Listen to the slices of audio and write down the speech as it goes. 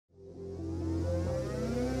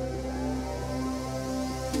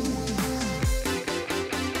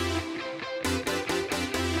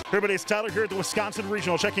Everybody, it's Tyler here at the Wisconsin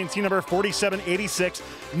Regional, checking team number 4786,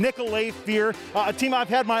 Nicolet Fear. A team I've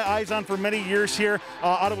had my eyes on for many years here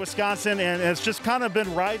out of Wisconsin, and it's just kind of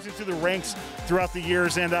been rising through the ranks throughout the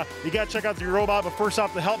years. And you got to check out the robot. But first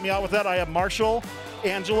off, to help me out with that, I have Marshall,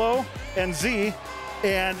 Angelo, and Z.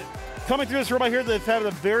 And coming through this robot here, they've had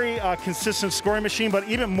a very consistent scoring machine, but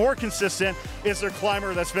even more consistent is their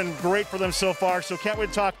climber. That's been great for them so far. So can't wait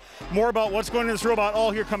to talk more about what's going in this robot,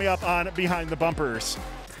 all here coming up on Behind the Bumpers.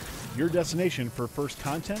 Your destination for first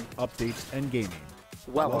content, updates, and gaming.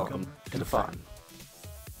 Welcome to the fun.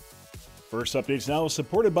 First Updates Now is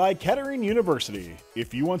supported by Kettering University.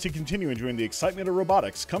 If you want to continue enjoying the excitement of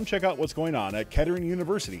robotics, come check out what's going on at Kettering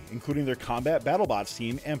University, including their Combat BattleBots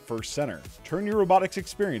team and First Center. Turn your robotics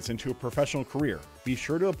experience into a professional career. Be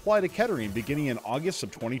sure to apply to Kettering beginning in August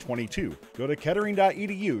of 2022. Go to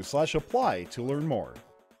kettering.edu/apply to learn more.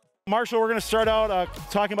 Marshall, we're going to start out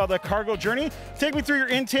talking about the cargo journey. Take me through your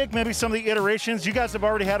intake, maybe some of the iterations. You guys have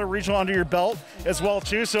already had a regional under your belt as well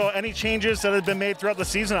too, so any changes that have been made throughout the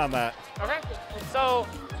season on that? Okay, so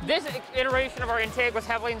this iteration of our intake was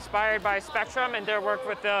heavily inspired by Spectrum and their work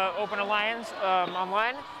with the Open Alliance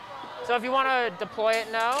online. So if you want to deploy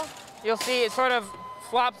it now, you'll see it sort of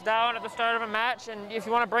flops down at the start of a match, and if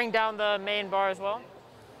you want to bring down the main bar as well,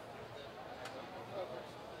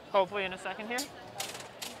 hopefully in a second here.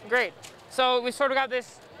 Great. So we sort of got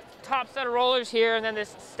this top set of rollers here and then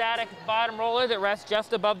this static bottom roller that rests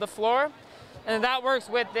just above the floor. And that works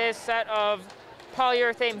with this set of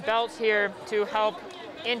polyurethane belts here to help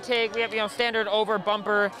intake. We have, standard over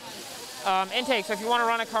bumper intake. So if you want to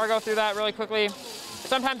run a cargo through that really quickly,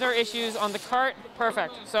 sometimes there are issues on the cart.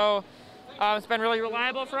 Perfect. So it's been really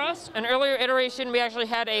reliable for us. An earlier iteration, we actually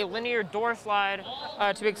had a linear door slide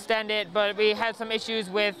to extend it, but we had some issues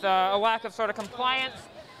with a lack of sort of compliance.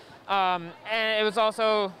 And it was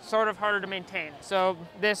also sort of harder to maintain. So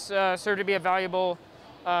this served to be a valuable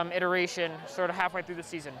iteration sort of halfway through the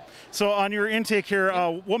season. So on your intake here,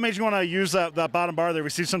 what made you want to use that bottom bar there? We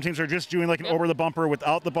see some teams are just doing like an over the bumper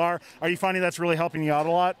without the bar. Are you finding that's really helping you out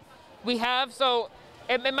a lot? We have. So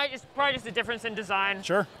it might just probably just a difference in design.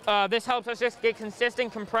 Sure. This helps us just get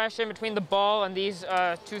consistent compression between the ball and these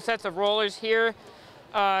two sets of rollers here.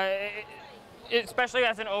 Especially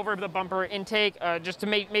as an over the bumper intake, just to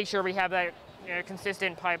make sure we have that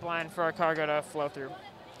consistent pipeline for our cargo to flow through.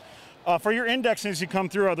 For your indexing as you come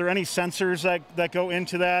through, are there any sensors that go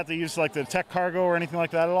into that? They use like the tech cargo or anything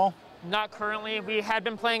like that at all? Not currently. We had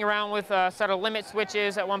been playing around with a set of limit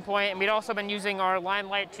switches at one point, and we'd also been using our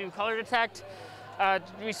limelight to color detect.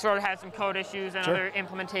 We sort of had some code issues and other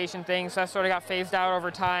implementation things, so that sort of got phased out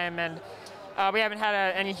over time, and we haven't had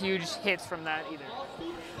any huge hits from that either.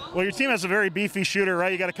 Well, your team has a very beefy shooter,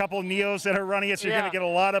 right? You got a couple of Neos that are running it, so you're going to get a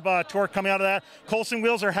lot of torque coming out of that. Coulson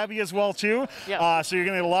wheels are heavy as well, too. Yeah. So you're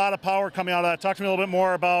going to get a lot of power coming out of that. Talk to me a little bit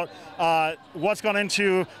more about what's gone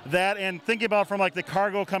into that, and thinking about from like the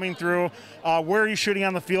cargo coming through, where are you shooting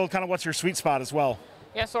on the field? Kind of what's your sweet spot as well?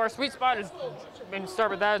 Yeah, so our sweet spot is, we can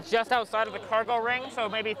start with that, it's just outside of the cargo ring, so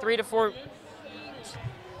maybe 3 to 4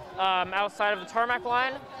 outside of the tarmac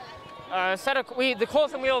line. The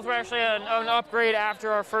Coulson wheels were actually an upgrade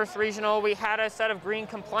after our first regional. We had a set of green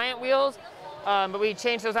compliant wheels, but we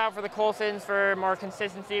changed those out for the Coulsons for more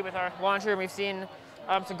consistency with our launcher, and we've seen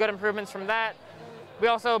some good improvements from that. We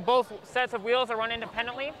also, both sets of wheels are run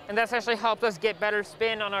independently, and that's actually helped us get better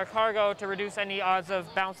spin on our cargo to reduce any odds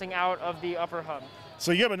of bouncing out of the upper hub.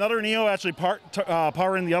 So you have another Neo actually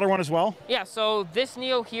powering the other one as well? Yeah, so this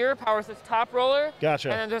Neo here powers this top roller.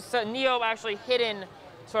 Gotcha. And then there's a Neo actually hidden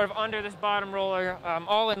sort of under this bottom roller,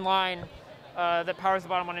 all in line, that powers the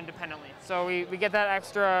bottom one independently. So we get that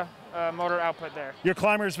extra motor output there. Your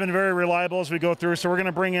climber has been very reliable as we go through, so we're going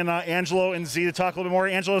to bring in Angelo and Z to talk a little bit more.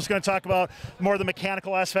 Angelo's going to talk about more of the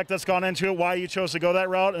mechanical aspect that's gone into it, why you chose to go that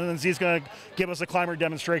route, and then Z's going to give us a climber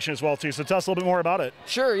demonstration as well too. So tell us a little bit more about it.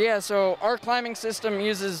 Sure, yeah, so our climbing system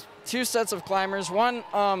uses 2 sets of climbers. One,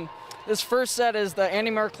 this first set is the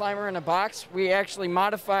Andy climber in a box. We actually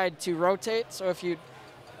modified to rotate, so if you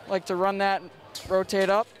like to run that and rotate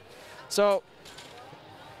up. So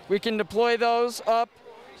we can deploy those up,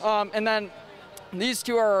 and then these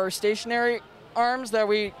 2 are our stationary arms that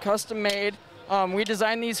we custom made. We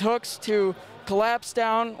designed these hooks to collapse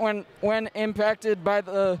down when impacted by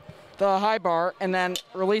the high bar, and then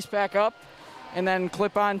release back up, and then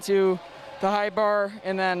clip onto the high bar,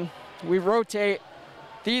 and then we rotate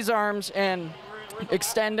these arms and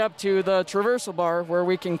extend up to the traversal bar, where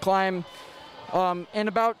we can climb in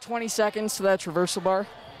about 20 seconds to that traversal bar.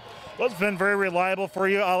 Well, it's been very reliable for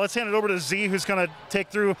you. Let's hand it over to Z, who's going to take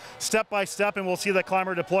through step by step, and we'll see the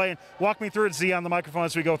climber deploy. And walk me through it, Z, on the microphone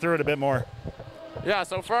as we go through it a bit more. Yeah,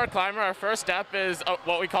 so for our climber, our first step is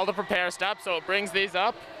what we call the prepare step. So it brings these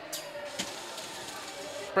up,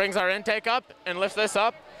 brings our intake up, and lifts this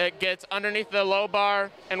up. It gets underneath the low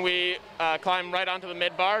bar, and we climb right onto the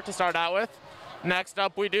mid bar to start out with. Next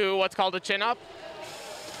up, we do what's called a chin up.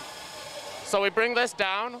 So we bring this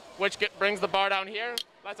down, which brings the bar down here,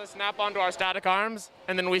 lets us snap onto our static arms,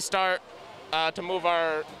 and then we start to move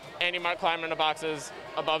our anti-mark climber into boxes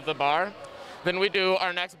above the bar. Then we do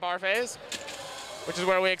our next bar phase, which is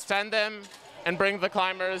where we extend them and bring the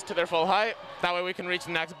climbers to their full height. That way we can reach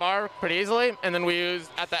the next bar pretty easily. And then we use,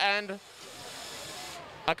 at the end,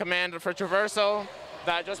 a command for traversal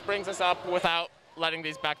that just brings us up without letting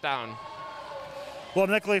these back down. Well,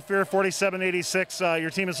 Nicolet Fear 4786, your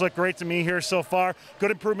team has looked great to me here so far.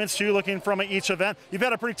 Good improvements to you looking from each event. You've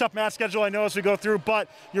had a pretty tough match schedule, I know, as we go through, but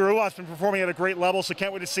your UA's been performing at a great level, so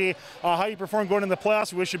can't wait to see how you perform going in the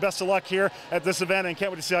playoffs. We wish you best of luck here at this event, and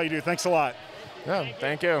can't wait to see how you do. Thanks a lot. Yeah,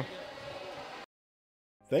 thank you.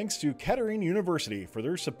 Thanks to Kettering University for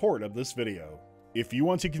their support of this video. If you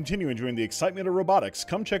want to continue enjoying the excitement of robotics,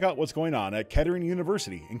 come check out what's going on at Kettering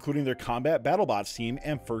University, including their Combat BattleBots team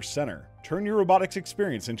and First Center. Turn your robotics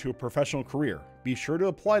experience into a professional career. Be sure to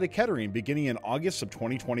apply to Kettering beginning in August of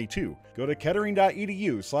 2022. Go to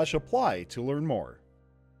kettering.edu/apply to learn more.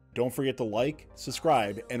 Don't forget to like,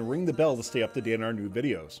 subscribe, and ring the bell to stay up to date on our new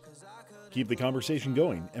videos. Keep the conversation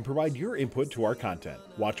going and provide your input to our content.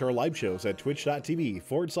 Watch our live shows at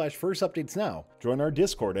twitch.tv/firstupdatesnow. Join our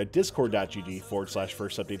Discord at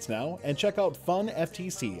discord.gg/firstupdatesnow and check out Fun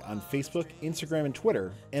FTC on Facebook, Instagram, and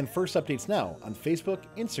Twitter, and First Updates Now on Facebook,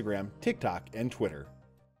 Instagram, TikTok, and Twitter.